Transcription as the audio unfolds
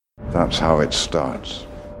That's how it starts.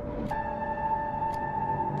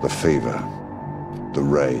 The fever, the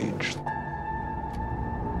rage,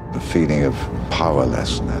 the feeling of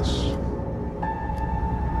powerlessness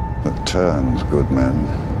that turns good men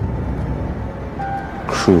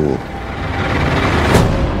cruel.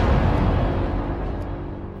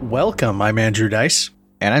 Welcome, I'm Andrew Dice.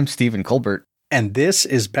 And I'm Stephen Colbert. And this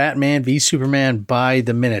is Batman v Superman by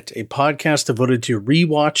the Minute, a podcast devoted to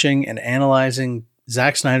rewatching and analyzing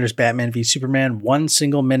Zack Snyder's Batman v Superman 1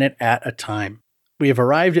 single minute at a time. We have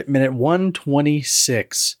arrived at minute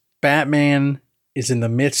 126. Batman is in the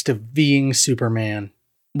midst of Ving Superman.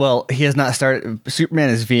 Well, he has not started. Superman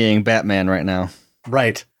is Ving Batman right now.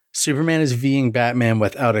 Right. Superman is Ving Batman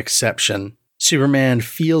without exception. Superman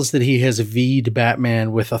feels that he has V'd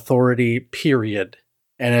Batman with authority, period.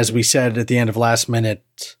 And as we said at the end of last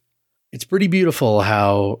minute, it's pretty beautiful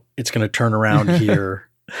how it's going to turn around here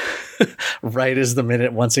right as the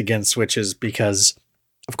minute once again switches, because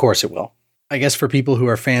of course it will. I guess for people who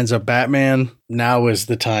are fans of Batman, now is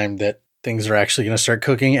the time that things are actually going to start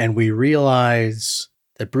cooking, and we realize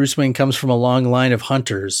that Bruce Wayne comes from a long line of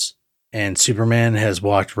hunters, and Superman has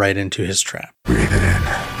walked right into his trap. Breathe it in.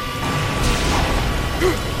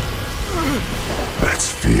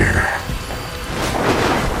 That's fear.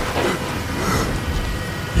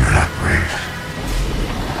 You're not brave.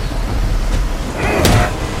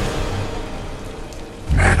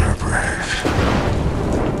 Men are brave.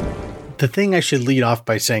 The thing I should lead off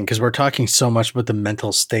by saying, because we're talking so much about the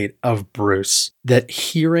mental state of Bruce, that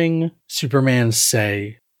hearing Superman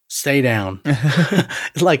say, "Stay down,"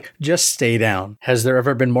 like, just stay down. Has there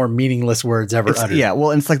ever been more meaningless words ever uttered? Yeah,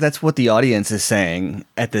 well, it's like that's what the audience is saying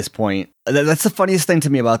at this point. That's the funniest thing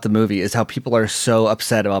to me about the movie is how people are so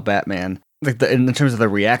upset about Batman, like in terms of the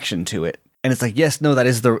reaction to it. And it's like, yes, no, that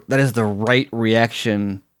is the right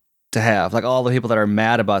reaction to have. Like all the people that are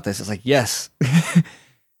mad about this, it's like, yes,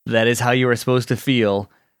 that is how you were supposed to feel.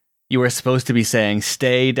 You were supposed to be saying,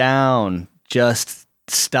 "Stay down, just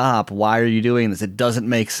stop. Why are you doing this? It doesn't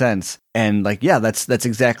make sense." And like, yeah, that's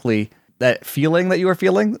exactly that feeling that you were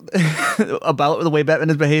feeling about the way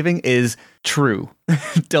Batman is behaving is true.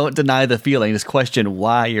 Don't deny the feeling. Just question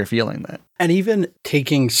why you're feeling that. And even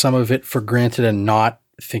taking some of it for granted and not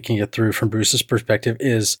thinking it through from Bruce's perspective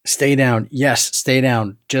is, stay down. Yes, stay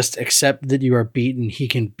down. Just accept that you are beaten. He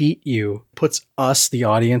can beat you. Puts us, the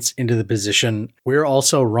audience, into the position we're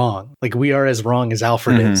also wrong. Like, we are as wrong as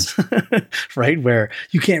Alfred is, right? Where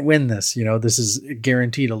you can't win this. You know, this is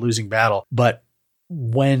guaranteed a losing battle. But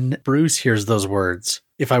when Bruce hears those words,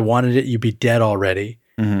 "If I wanted it, you'd be dead already."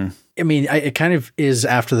 I mean, it kind of is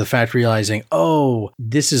after the fact realizing, oh,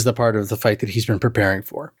 this is the part of the fight that he's been preparing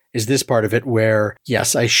for. Is this part of it where,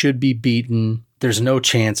 yes, I should be beaten. There's no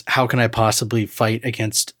chance. How can I possibly fight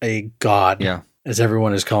against a god, as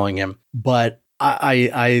everyone is calling him? But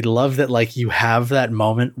I love that, like, you have that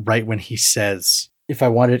moment right when he says, "If I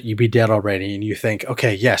wanted it, you'd be dead already." And you think,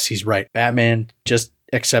 okay, yes, he's right. Batman, just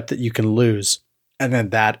accept that you can lose. And then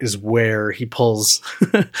that is where he pulls,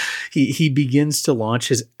 he begins to launch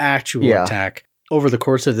his actual attack. Over the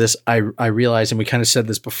course of this, I realize, and we kind of said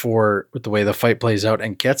this before with the way the fight plays out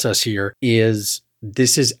and gets us here, is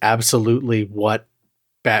this is absolutely what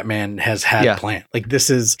Batman has had planned. Like,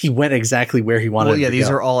 he went exactly where he wanted to go. These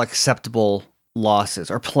are all acceptable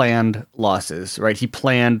losses or planned losses, right? He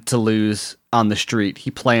planned to lose on the street.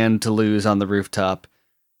 He planned to lose on the rooftop,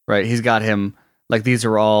 right? He's got him. Like, these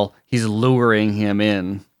are all, he's luring him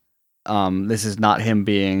in. This is not him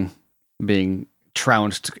being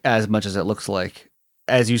trounced as much as it looks like.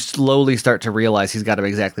 As you slowly start to realize he's got him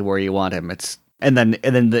exactly where you want him. And then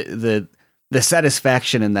the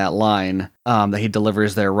satisfaction in that line that he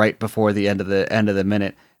delivers there right before the end of the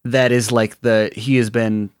minute. That is like he's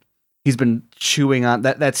been chewing on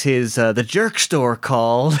that's his the jerk store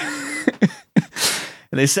call.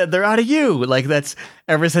 And they said, "They're out of you." Like, that's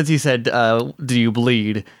ever since he said, "Do you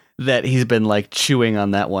bleed?" that he's been like chewing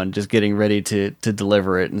on that one, just getting ready to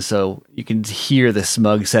deliver it. And so you can hear the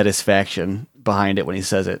smug satisfaction behind it when he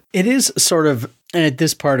says it. It is sort of, and at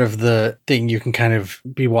this part of the thing, you can kind of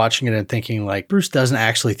be watching it and thinking, like, Bruce doesn't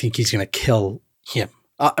actually think he's going to kill him.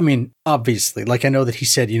 I mean, obviously, like, I know that he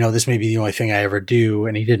said, this may be the only thing I ever do.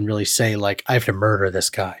 And he didn't really say, like, I have to murder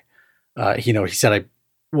this guy. He said, I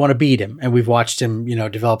want to beat him. And we've watched him,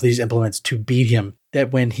 develop these implements to beat him.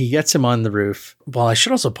 That when he gets him on the roof, well, I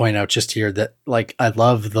should also point out just here that, like, I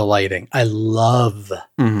love the lighting. I love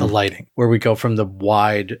the lighting where we go from the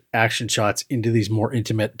wide action shots into these more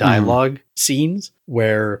intimate dialogue scenes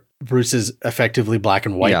where Bruce is effectively black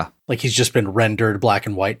and white. Yeah. Like, he's just been rendered black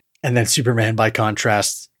and white. And then Superman, by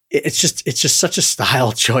contrast, it's just such a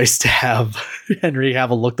style choice to have Henry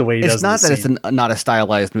Cavill look the way he does. It's not that it's not a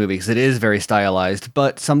stylized movie, because it is very stylized,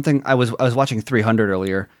 but something I was watching 300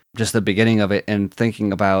 earlier, just the beginning of it, and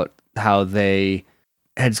thinking about how they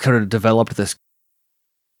had sort of developed this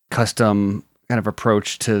custom kind of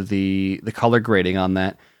approach to the color grading on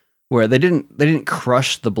that, where they didn't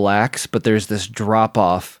crush the blacks, but there's this drop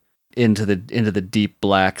off into the deep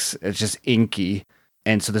blacks. It's just inky.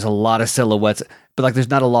 And so there's a lot of silhouettes, but like there's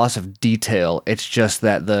not a loss of detail. It's just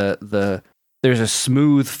that there's a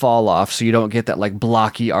smooth fall off, so you don't get that like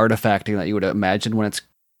blocky artifacting that you would imagine when it's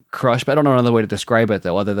crushed. But I don't know another way to describe it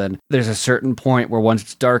though, other than there's a certain point where once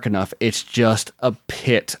it's dark enough, it's just a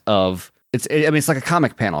pit of it's like a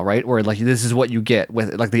comic panel, right? Where like this is what you get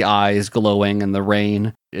with like the eyes glowing and the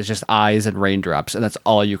rain. It's just eyes and raindrops, and that's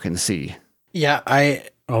all you can see. Yeah, I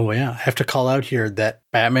have to call out here that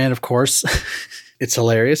Batman, of course. It's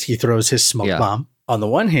hilarious. He throws his smoke bomb. On the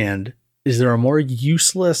one hand, is there a more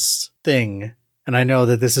useless thing? And I know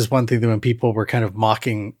that this is one thing that when people were kind of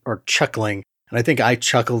mocking or chuckling, and I think I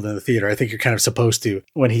chuckled in the theater. I think you're kind of supposed to,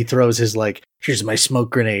 when he throws his like, here's my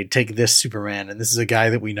smoke grenade, take this, Superman. And this is a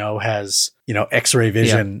guy that we know has, X-ray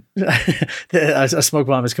vision. Yeah. A smoke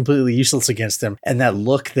bomb is completely useless against him. And that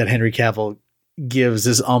look that Henry Cavill gives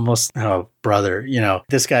is almost, oh, brother,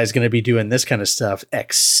 this guy's going to be doing this kind of stuff,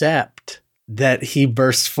 except that he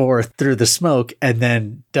bursts forth through the smoke and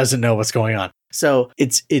then doesn't know what's going on. So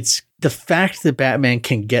it's the fact that Batman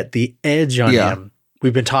can get the edge on him.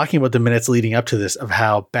 We've been talking about the minutes leading up to this of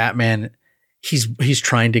how Batman, he's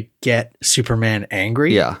trying to get Superman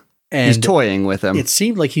angry. Yeah. And he's toying with him. It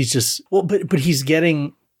seemed like he's just, but he's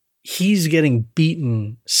getting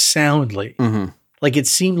beaten soundly. Mm-hmm. Like it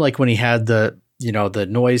seemed like when he had the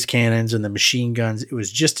noise cannons and the machine guns, it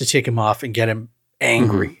was just to tick him off and get him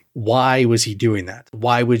angry. Mm-hmm. Why was he doing that?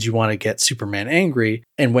 Why would you want to get Superman angry?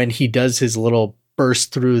 And when he does his little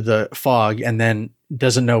burst through the fog and then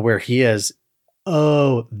doesn't know where he is,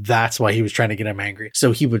 that's why he was trying to get him angry.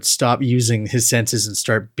 So he would stop using his senses and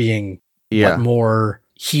start being more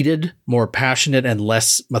heated, more passionate, and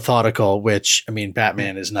less methodical, which, I mean,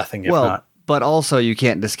 Batman is nothing if not. But also you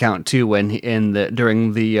can't discount too when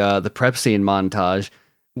during the prep scene montage,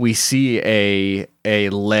 we see a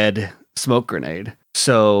lead smoke grenade.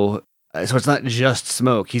 So it's not just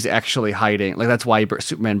smoke. He's actually hiding. Like that's why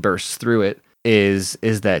Superman bursts through it. Is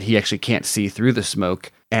that he actually can't see through the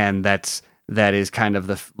smoke, and that is kind of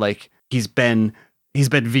the like he's been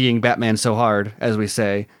Ving Batman so hard, as we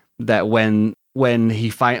say, that when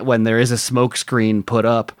there is a smoke screen put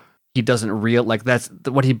up, he doesn't that's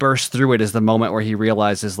when he bursts through it is the moment where he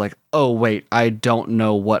realizes like, oh wait, I don't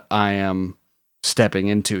know what I am stepping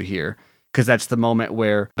into here. Because that's the moment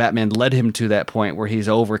where Batman led him to that point where he's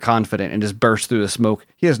overconfident and just bursts through the smoke.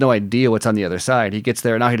 He has no idea what's on the other side. He gets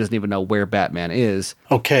there, now he doesn't even know where Batman is.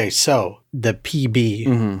 Okay, so the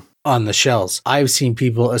PB on the shells. I've seen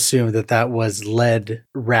people assume that was lead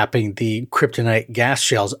wrapping the kryptonite gas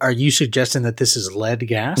shells. Are you suggesting that this is lead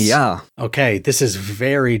gas? Yeah. Okay, this is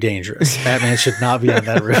very dangerous. Batman should not be on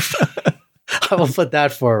that roof. I will put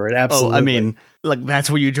that forward, absolutely. Oh, I mean, like that's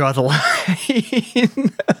where you draw the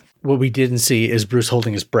line. What we didn't see is Bruce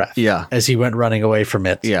holding his breath as he went running away from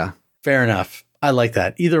it. Yeah. Fair enough. I like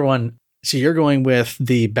that. Either one. So you're going with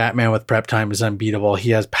the Batman with prep time is unbeatable.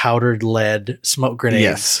 He has powdered lead smoke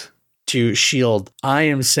grenades to shield. I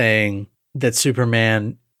am saying that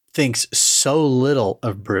Superman thinks so little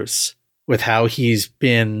of Bruce with how he's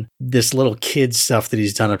been this little kid stuff that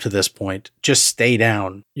he's done up to this point. Just stay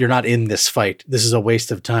down. You're not in this fight. This is a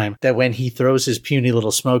waste of time. That when he throws his puny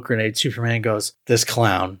little smoke grenade, Superman goes, this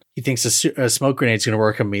clown. He thinks a smoke grenade's going to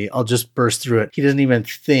work on me. I'll just burst through it. He doesn't even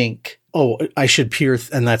think, I should peer.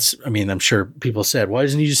 And I'm sure people said, why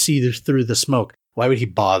doesn't he just see through the smoke? Why would he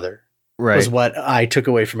bother? Right. Was what I took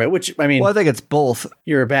away from it, which, I mean... Well, I think it's both.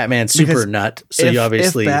 You're a Batman super nut, so you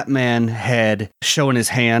obviously... If Batman had shown his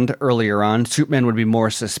hand earlier on, Superman would be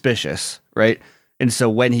more suspicious, right? And so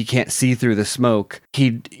when he can't see through the smoke,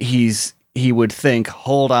 he would think,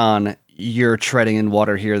 hold on, you're treading in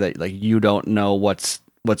water here that like you don't know what's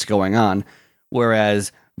going on.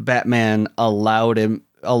 Whereas Batman allowed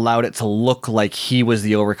it to look like he was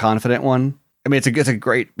the overconfident one. I mean, it's a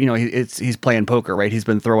great, he's playing poker, right? He's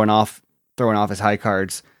been throwing off his high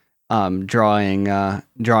cards, drawing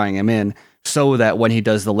him in, so that when he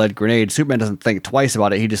does the lead grenade, Superman doesn't think twice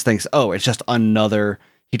about it. He just thinks, oh, it's just another.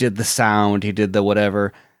 He did the sound, he did the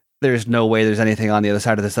whatever. There's no way there's anything on the other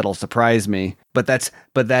side of this that'll surprise me. But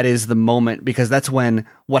that is the moment, because that's when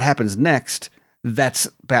what happens next. That's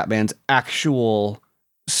Batman's actual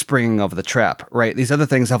springing of the trap, right? These other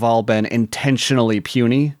things have all been intentionally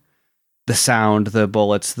puny. the sound, the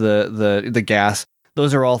bullets, the gas.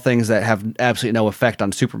 Those are all things that have absolutely no effect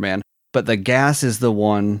on Superman. But the gas is the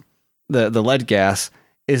one, the lead gas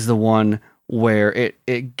is the one where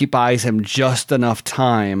it buys him just enough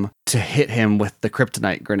time to hit him with the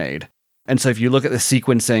kryptonite grenade. And so if you look at the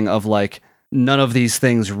sequencing of like, none of these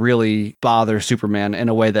things really bother Superman in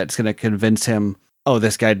a way that's going to convince him, oh,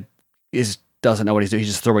 this guy doesn't know what he's doing.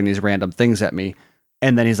 He's just throwing these random things at me.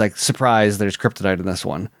 And then he's like, surprise, there's kryptonite in this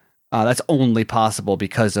one. That's only possible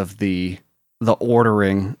because of the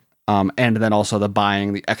ordering, and then also the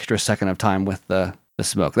buying the extra second of time with the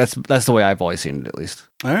smoke. That's the way I've always seen it, at least.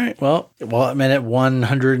 All right. Well, I mean, at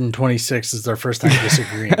 126 is our first time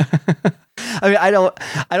disagreeing. I mean, I don't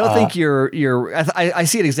think I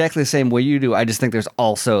see it exactly the same way you do. I just think there's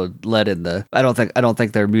also lead in I don't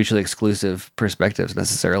think they're mutually exclusive perspectives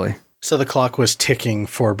necessarily. So the clock was ticking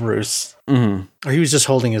for Bruce. Mm-hmm. Or he was just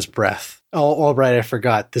holding his breath. Oh, all right. I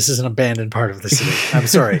forgot. This is an abandoned part of the city. I'm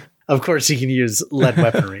sorry. Of course, he can use lead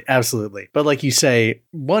weaponry. Absolutely. But like you say,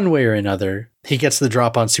 one way or another, he gets the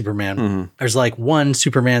drop on Superman. Mm-hmm. There's like one,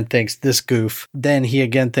 Superman thinks this goof. Then he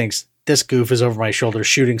again thinks this goof is over my shoulder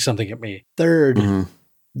shooting something at me. Third,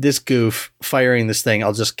 this goof firing this thing.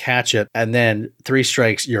 I'll just catch it. And then 3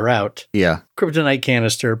 strikes, you're out. Yeah. Kryptonite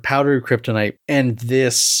canister, powdered kryptonite. And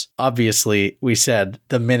this, obviously, we said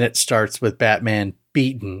the minute starts with Batman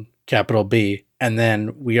beaten, capital B. And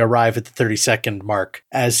then we arrive at the 30-second mark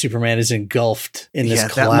as Superman is engulfed in this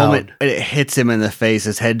cloud. That moment, it hits him in the face.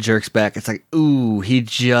 His head jerks back. It's like, ooh,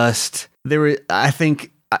 I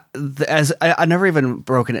think, as I never even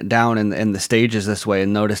broken it down in the stages this way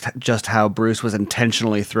and noticed just how Bruce was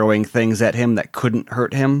intentionally throwing things at him that couldn't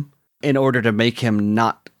hurt him in order to make him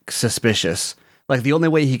not suspicious. Like, the only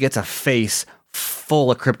way he gets a face full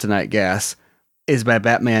of kryptonite gas is by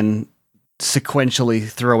Batman sequentially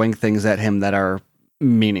throwing things at him that are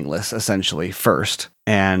meaningless, essentially, first.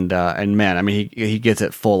 And man, I mean, he gets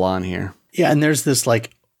it full on here. Yeah, and there's this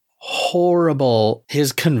like horrible,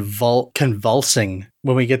 his convulsing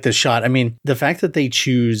when we get this shot. I mean, the fact that they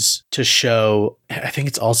choose to show, I think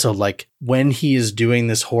it's also like when he is doing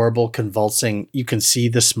this horrible convulsing, you can see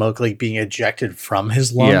the smoke like being ejected from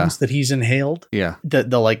his lungs that he's inhaled. Yeah.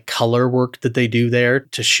 The like color work that they do there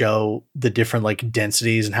to show the different like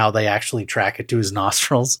densities and how they actually track it to his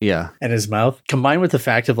nostrils. Yeah. And his mouth, combined with the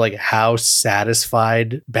fact of like how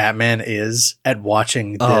satisfied Batman is at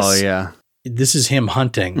watching this. Oh, yeah. This is him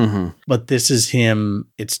hunting, but this is him.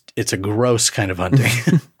 It's a gross kind of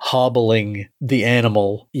hunting, hobbling the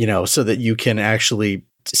animal, so that you can actually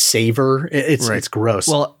savor. It's gross.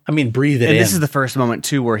 Well, I mean, breathe it in. And this is the first moment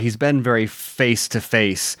too, where he's been very face to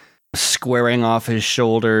face, squaring off his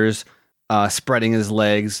shoulders, spreading his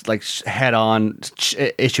legs, like head on,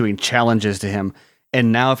 issuing challenges to him.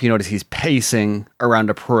 And now, if you notice, he's pacing around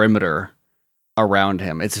a perimeter around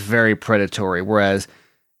him. It's very predatory. Whereas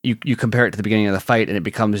you compare it to the beginning of the fight, and it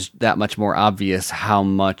becomes that much more obvious how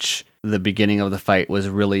much the beginning of the fight was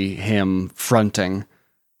really him fronting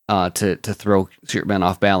to throw Superman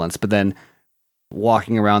off balance. But then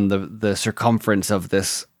walking around the circumference of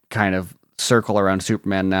this kind of circle around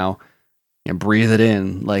Superman now, breathe it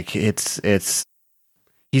in. Like he's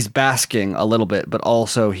basking a little bit, but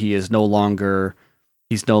also he's no longer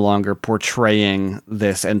portraying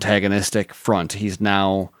this antagonistic front. He's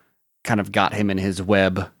now kind of got him in his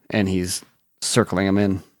web, and he's circling him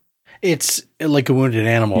in. It's like a wounded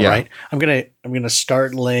animal, right? I'm gonna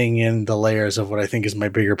start laying in the layers of what I think is my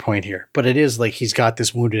bigger point here. But it is like he's got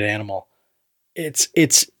this wounded animal.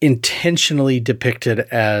 It's intentionally depicted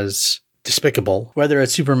as despicable, whether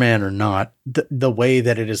it's Superman or not. The way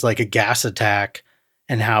that it is like a gas attack,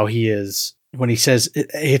 and how he is when he says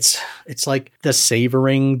it's like the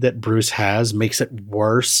savoring that Bruce has makes it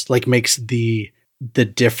worse. Like makes the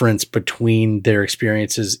difference between their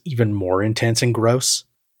experiences even more intense and gross.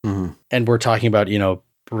 Mm-hmm. And we're talking about,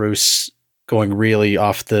 Bruce going really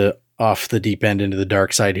off the deep end into the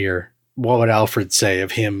dark side here. What would Alfred say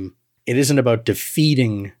of him? It isn't about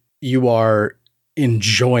defeating. You are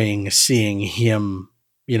enjoying seeing him,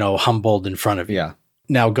 humbled in front of you. Yeah.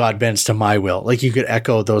 Now God bends to my will. Like you could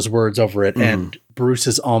echo those words over it. And Bruce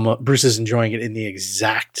is enjoying it in the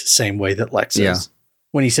exact same way that Lex is.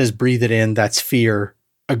 When he says, breathe it in, that's fear.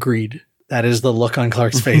 Agreed. That is the look on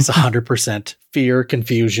Clark's face, 100%. Fear,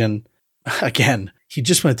 confusion. Again, he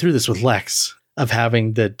just went through this with Lex of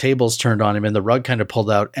having the tables turned on him and the rug kind of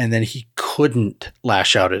pulled out, and then he couldn't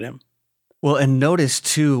lash out at him. Well, and notice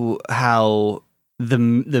too how the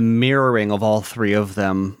mirroring of all three of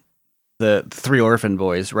them, the 3 orphan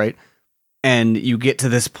boys, right? And you get to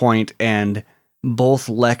this point and both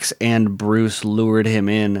Lex and Bruce lured him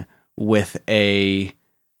in with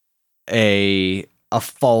a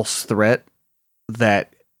false threat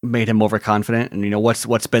that made him overconfident. And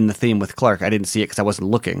what's been the theme with Clark? I didn't see it because I wasn't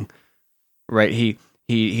looking. Right? He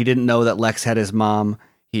didn't know that Lex had his mom.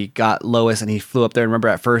 He got Lois and he flew up there. And remember,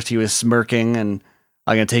 at first he was smirking and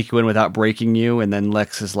I'm gonna take you in without breaking you. And then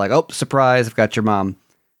Lex is like, "Oh, surprise! I've got your mom."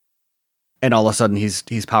 And all of a sudden he's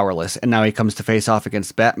powerless. And now he comes to face off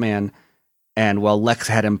against Batman. And while Lex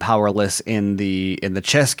had him powerless in the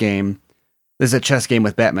chess game, there's a chess game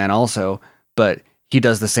with Batman also, but he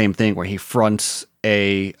does the same thing where he fronts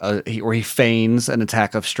where he feigns an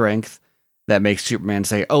attack of strength that makes Superman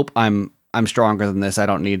say, "Oh, I'm stronger than this. I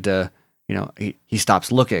don't need to." He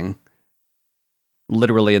stops looking.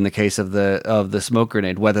 Literally, in the case of the smoke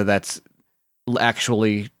grenade, whether that's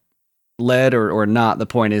actually lead or not, the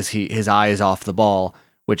point is his eye is off the ball,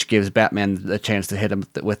 which gives Batman the chance to hit him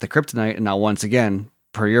with the kryptonite. And now, once again,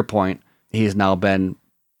 per your point, he has now been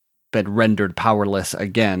rendered powerless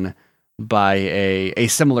again by a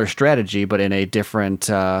similar strategy, but in a different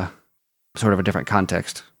sort of a different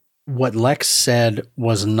context. What Lex said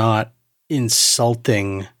was not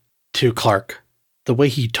insulting to Clark. The way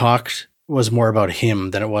he talked was more about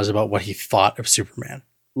him than it was about what he thought of Superman.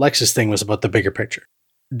 Lex's thing was about the bigger picture.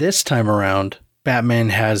 This time around,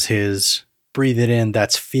 Batman has his breathe it in,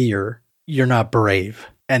 that's fear. You're not brave.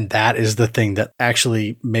 And that is the thing that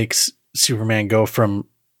actually makes Superman go from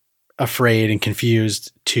afraid and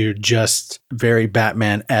confused to just very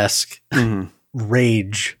Batman-esque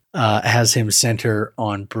rage. Has him center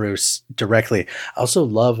on Bruce directly. I also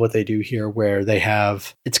love what they do here where they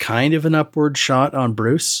have, it's kind of an upward shot on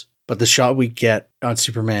Bruce, but the shot we get on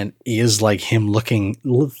Superman is like him looking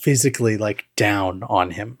physically like down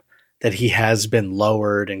on him, that he has been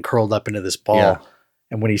lowered and curled up into this ball. Yeah.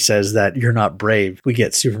 And when he says that you're not brave, we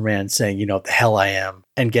get Superman saying, the hell I am,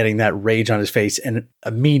 and getting that rage on his face and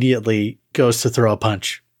immediately goes to throw a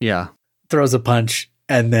punch. Yeah. Throws a punch.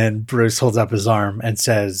 And then Bruce holds up his arm and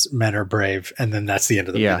says, "Men are brave," and then that's the end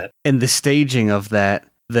of the minute. And the staging of that,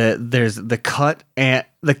 there's the cut and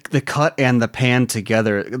the cut and the pan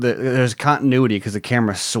together. There's continuity because the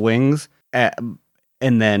camera swings and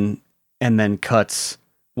then cuts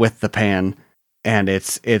with the pan, and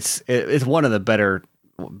it's one of the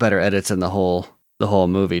better edits in the whole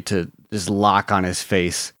movie to just lock on his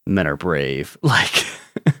face. Men are brave, like.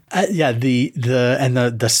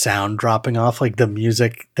 The sound dropping off, like the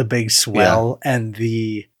music, the big swell, and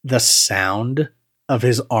the sound of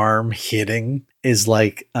his arm hitting is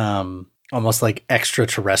like almost like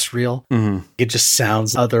extraterrestrial. Mm-hmm. It just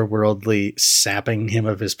sounds otherworldly, sapping him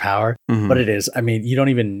of his power. Mm-hmm. But it is. I mean, you don't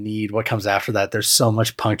even need what comes after that. There's so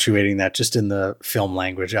much punctuating that just in the film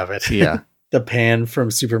language of it. Yeah. The pan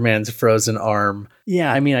from Superman's frozen arm.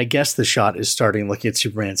 Yeah, I mean, I guess the shot is starting looking at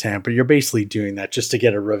Superman's hand, but you're basically doing that just to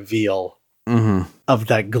get a reveal of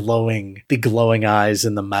that the glowing eyes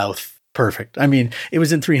and the mouth. Perfect. I mean, it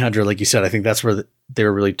was in 300, like you said. I think that's where they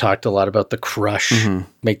were really talked a lot about the crush,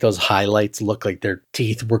 make those highlights look like their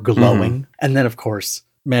teeth were glowing. And then, of course,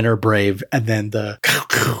 men are brave. And then the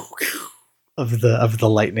of the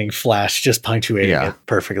lightning flash just punctuating it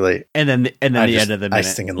perfectly. And then the end of the minute. I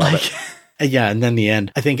sting and love it. Yeah, and then the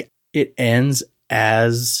end. I think it ends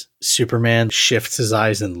as Superman shifts his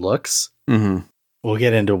eyes and looks. Mm-hmm. We'll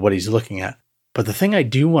get into what he's looking at. But the thing I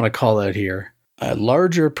do want to call out here, a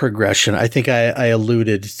larger progression, I think I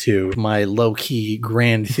alluded to my low-key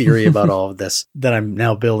grand theory about all of this that I'm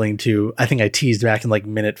now building to. I think I teased back in like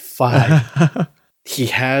minute 5. He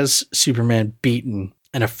has Superman beaten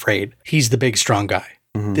and afraid. He's the big, strong guy.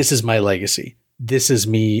 Mm-hmm. This is my legacy. This is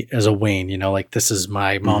me as a Wayne, like this is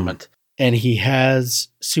my moment. And he has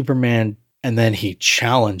Superman, and then he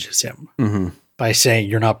challenges him by saying,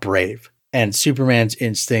 "You're not brave." And Superman's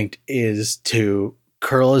instinct is to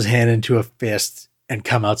curl his hand into a fist and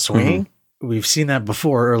come out swinging. We've seen that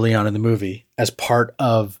before early on in the movie as part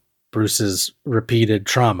of Bruce's repeated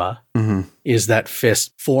trauma, is that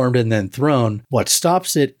fist formed and then thrown. What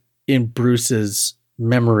stops it in Bruce's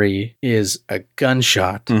memory is a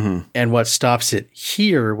gunshot, and what stops it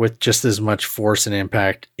here with just as much force and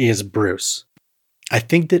impact is Bruce. I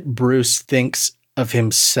think that Bruce thinks of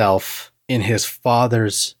himself in his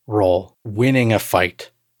father's role, winning a fight,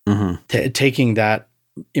 taking that,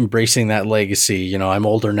 embracing that legacy. I'm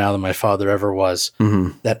older now than my father ever was,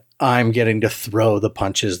 that I'm getting to throw the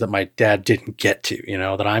punches that my dad didn't get to,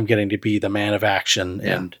 that I'm getting to be the man of action,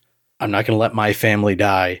 and I'm not going to let my family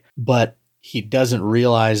die. But he doesn't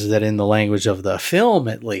realize that in the language of the film,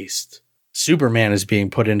 at least, Superman is being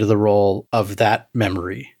put into the role of that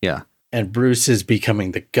memory. Yeah. And Bruce is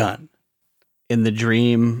becoming the gun. In the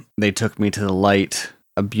dream, they took me to the light,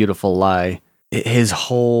 a beautiful lie. His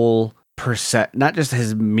whole not just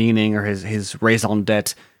his meaning or his raison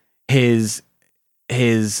d'etre, his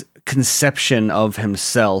conception of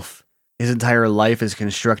himself. His entire life is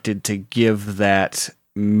constructed to give that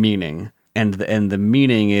meaning, and the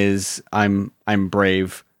meaning is I'm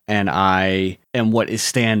brave, and I am what is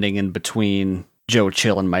standing in between Joe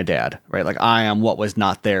Chill and my dad, right? Like I am what was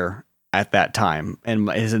not there at that time, and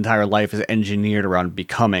his entire life is engineered around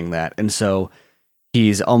becoming that, and so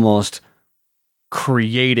he's almost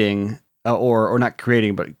creating, or not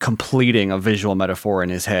creating, but completing a visual metaphor in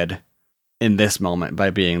his head in this moment by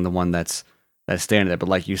being the one that's standing there. But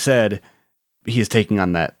like you said, he's taking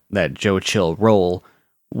on that Joe Chill role,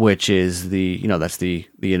 which is that's the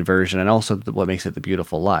inversion, and also what makes it the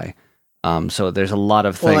beautiful lie. So there's a lot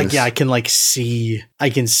of things. Well, I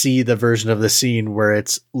can see the version of the scene where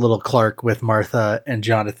it's little Clark with Martha and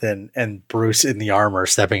Jonathan and Bruce in the armor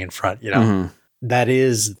stepping in front, Mm-hmm. That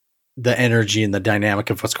is the energy and the dynamic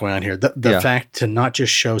of what's going on here. The fact to not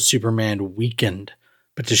just show Superman weakened,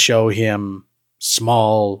 but to show him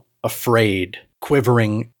small, afraid,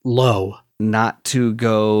 quivering, low. Not to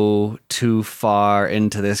go too far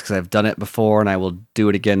into this because I've done it before and I will do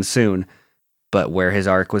it again soon. But where his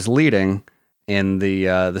arc was leading in the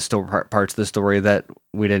parts of the story that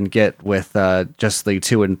we didn't get with Justice League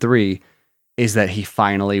 2 and 3 is that he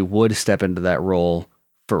finally would step into that role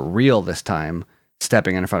for real this time,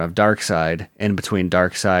 stepping in front of Darkseid, in between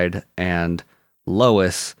Darkseid and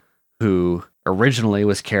Lois, who originally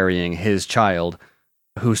was carrying his child,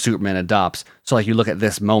 who Superman adopts. So like you look at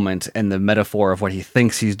this moment and the metaphor of what he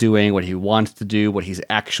thinks he's doing, what he wants to do, what he's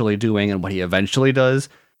actually doing, and what he eventually does.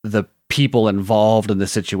 The people involved in the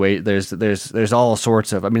situation, there's all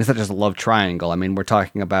sorts of, I mean, it's not just a love triangle. I mean, we're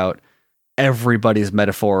talking about everybody's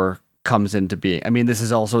metaphor comes into being. I mean, this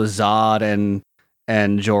is also Zod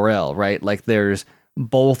and Jor-El, right? Like there's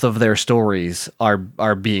both of their stories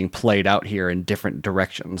are being played out here in different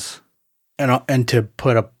directions. And to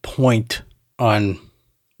put a point on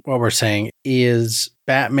what we're saying is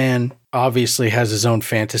Batman obviously has his own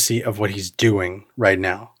fantasy of what he's doing right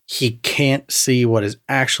now. He can't see what is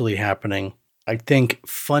actually happening, I think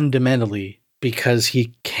fundamentally because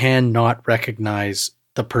he cannot recognize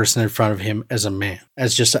the person in front of him as a man,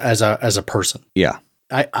 as a person. Yeah.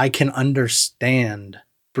 I can understand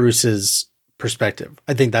Bruce's perspective.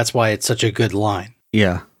 I think that's why it's such a good line.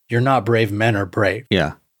 Yeah. You're not brave, men are brave.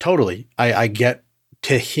 Yeah. Totally. I get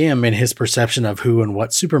to him and his perception of who and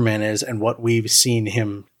what Superman is and what we've seen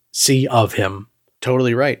him see of him.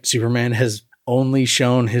 Totally right. Superman has only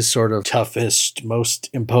shown his sort of toughest, most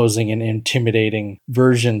imposing and intimidating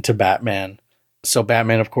version to Batman. So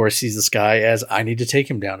Batman, of course, sees this guy as, I need to take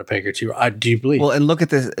him down a peg or two. I do believe. Well, and look at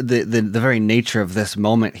this, the very nature of this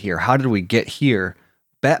moment here. How did we get here?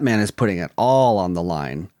 Batman is putting it all on the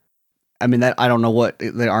line. I mean, that I don't know what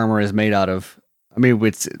the armor is made out of. I mean,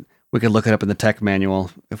 we could look it up in the tech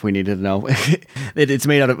manual if we needed to know. It's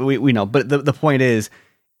made out of, we know. But the point is,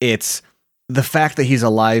 it's the fact that he's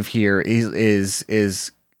alive here is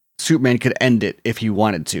Superman could end it if he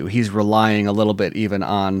wanted to. He's relying a little bit even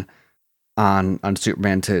on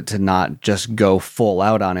Superman to not just go full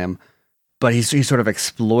out on him, but he's sort of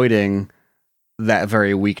exploiting that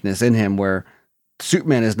very weakness in him, where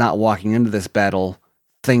Superman is not walking into this battle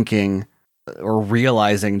thinking or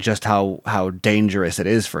realizing just how dangerous it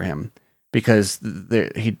is for him, because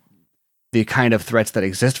the kind of threats that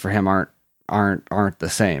exist for him aren't the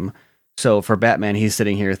same. So for Batman, he's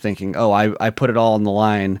sitting here thinking, oh, I put it all on the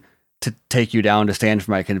line to take you down, to stand for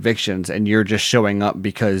my convictions, and you're just showing up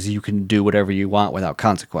because you can do whatever you want without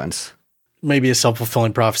consequence. Maybe a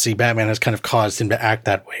self-fulfilling prophecy. Batman has kind of caused him to act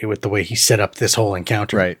that way with the way he set up this whole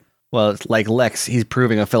encounter. Right. Well, it's like Lex, he's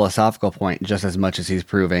proving a philosophical point just as much as he's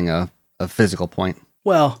proving a physical point.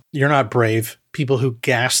 Well, you're not brave. People who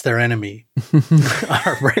gas their enemy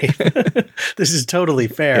are brave. This is totally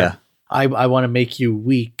fair. Yeah. I want to make you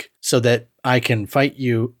weak so that I can fight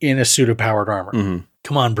you in a suit of powered armor. Mm-hmm.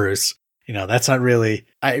 Come on, Bruce. That's not really...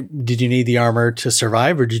 Did you need the armor to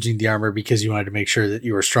survive, or did you need the armor because you wanted to make sure that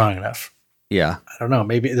you were strong enough? Yeah. I don't know.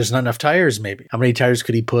 Maybe there's not enough tires, maybe. How many tires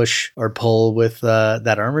could he push or pull with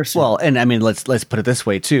that armor suit? Well, and I mean, let's put it this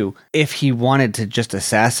way, too. If he wanted to just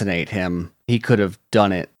assassinate him, he could have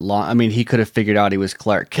done it long. I mean, he could have figured out he was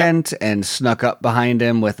Clark Kent and snuck up behind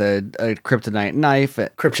him with a kryptonite knife.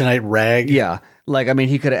 Kryptonite rag. Yeah. Like, I mean,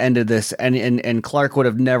 he could have ended this, and Clark would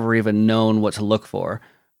have never even known what to look for.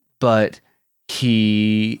 But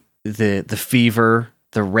the fever,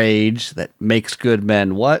 the rage that makes good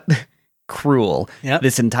men what? Cruel. Yep.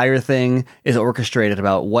 This entire thing is orchestrated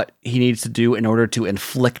about what he needs to do in order to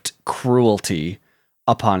inflict cruelty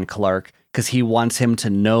upon Clark, because he wants him to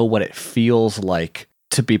know what it feels like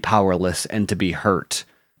to be powerless and to be hurt,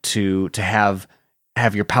 to have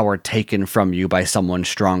your power taken from you by someone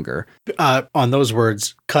stronger. On those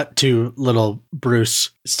words, cut to little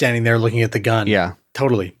Bruce standing there looking at the gun. Yeah.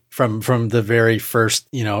 Totally. From the very first,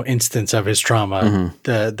 instance of his trauma,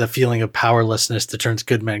 the feeling of powerlessness that turns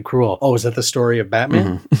good men cruel. Oh, is that the story of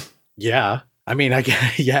Batman? Yeah. I mean,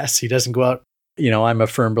 yes, he doesn't go out. I'm a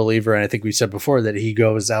firm believer, and I think we said before that he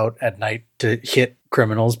goes out at night to hit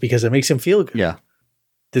criminals because it makes him feel good. Yeah.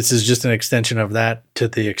 This is just an extension of that to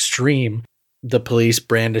the extreme. The police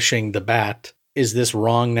brandishing the bat. Is this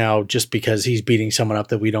wrong now just because he's beating someone up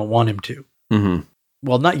that we don't want him to? Mm-hmm.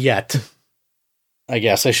 Well, not yet, I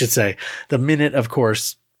guess I should say. The minute, of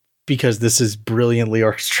course, because this is brilliantly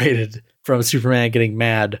orchestrated from Superman getting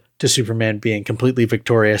mad to Superman being completely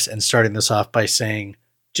victorious and starting this off by saying,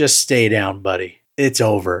 just stay down, buddy. It's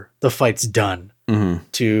over. The fight's done.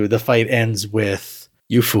 To the fight ends with,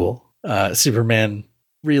 you fool. Superman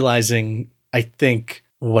realizing, I think,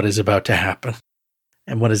 what is about to happen.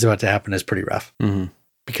 And what is about to happen is pretty rough.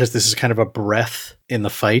 Because this is kind of a breath in the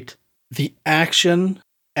fight. The action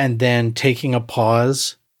and then taking a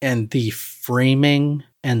pause and the framing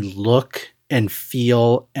and look and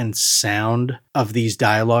feel and sound of these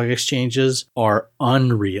dialogue exchanges are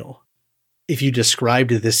unreal. If you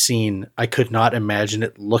described this scene, I could not imagine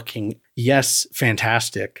it looking, yes,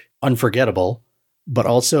 fantastic, unforgettable, but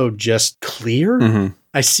also just clear.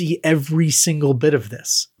 I see every single bit of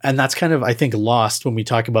this. And that's kind of, I think, lost when we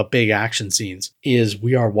talk about big action scenes, is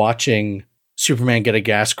we are watching Superman get a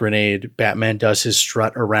gas grenade, Batman does his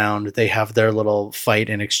strut around, they have their little fight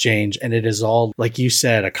and exchange, and it is all, like you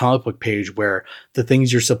said, a comic book page where the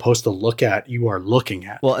things you're supposed to look at, you are looking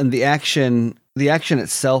at. Well, and the action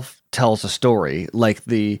itself tells a story, like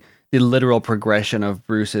the literal progression of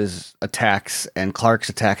Bruce's attacks and Clark's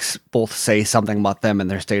attacks both say something about them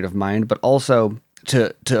and their state of mind, but also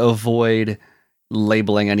to avoid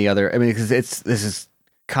labeling any other, I mean, because this is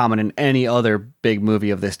common in any other big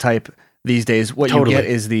movie of this type these days. What you get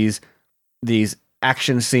is these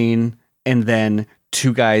action scene and then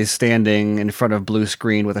two guys standing in front of blue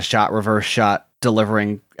screen with a reverse shot,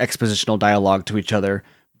 delivering expositional dialogue to each other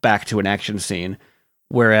back to an action scene.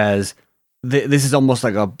 Whereas this is almost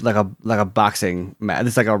like a boxing match.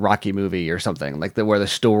 It's like a Rocky movie or something, like where the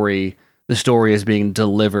story is being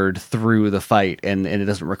delivered through the fight, and it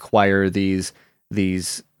doesn't require these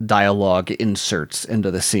dialogue inserts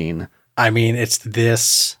into the scene. I mean, it's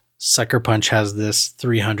this. Sucker Punch has this.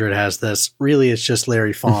 300 has this. Really, it's just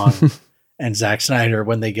Larry Fong and Zack Snyder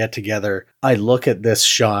when they get together. I look at this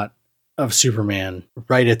shot of Superman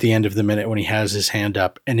right at the end of the minute when he has his hand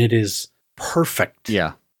up, and it is perfect.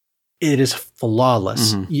 Yeah. It is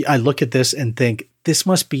flawless. I look at this and think, this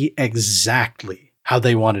must be exactly how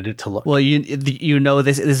they wanted it to look. Well,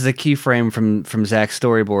 this is a keyframe from Zack's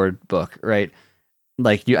storyboard book, right?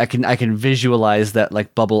 Like I can visualize that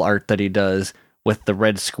like bubble art that he does with the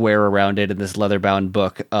red square around it in this leather-bound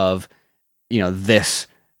book of, this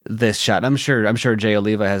shot. I'm sure Jay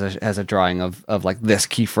Oliva has a drawing of like this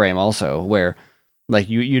keyframe also, where like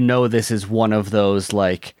this is one of those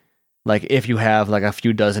like if you have like a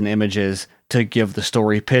few dozen images to give the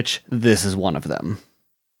story pitch, this is one of them.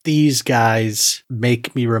 These guys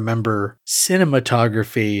make me remember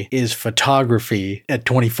cinematography is photography at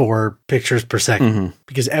 24 pictures per second,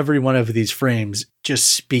 because every one of these frames just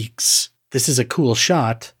speaks. This is a cool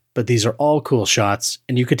shot, but these are all cool shots.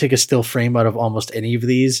 And you could take a still frame out of almost any of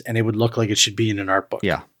these and it would look like it should be in an art book.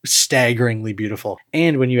 Yeah. Staggeringly beautiful.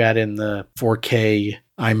 And when you add in the 4K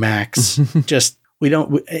IMAX, just,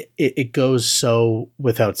 it goes so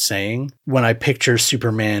without saying. When I picture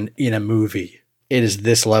Superman in a movie, it is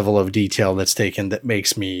this level of detail that's taken that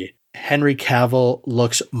makes me. Henry Cavill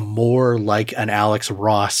looks more like an Alex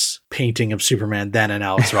Ross painting of Superman than an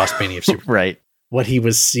Alex Ross painting of Superman. Right. What he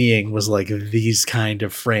was seeing was like these kind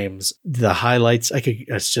of frames. The highlights,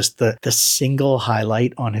 it's just the single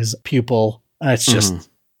highlight on his pupil. It's just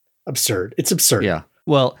absurd. It's absurd. Yeah.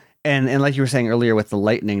 Well, and like you were saying earlier with the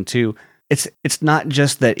lightning too, it's not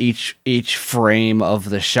just that each frame of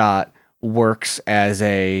the shot works as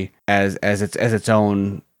its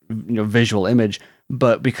own visual image,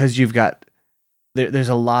 but because you've got there's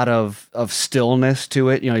a lot of stillness to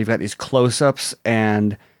it. You've got these close-ups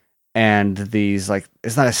and these, like,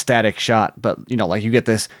 it's not a static shot, but like you get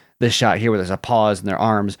this shot here where there's a pause in their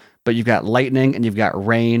arms, but you've got lightning and you've got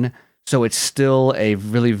rain, so it's still a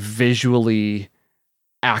really visually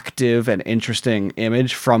active and interesting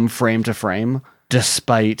image from frame to frame,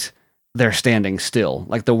 despite their standing still.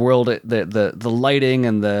 Like the world, the lighting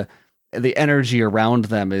and the energy around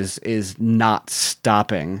them is not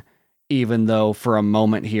stopping, even though for a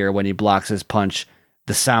moment here when he blocks his punch,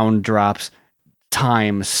 the sound drops,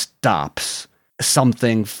 time stops.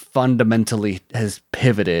 Something fundamentally has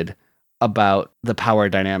pivoted about the power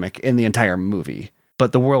dynamic in the entire movie.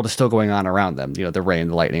 But the world is still going on around them, you know, the rain,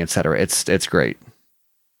 the lightning, etc. It's great.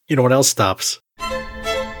 You know what else stops?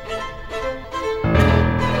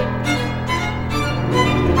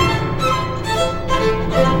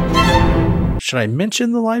 Should I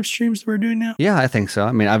mention the live streams that we're doing now? Yeah, I think so.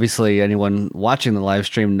 I mean, obviously, anyone watching the live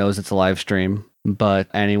stream knows it's a live stream, but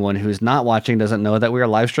anyone who's not watching doesn't know that we are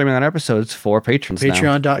live streaming our episodes for patrons now.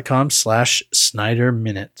 Patreon.com/Snyder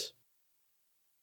Minute.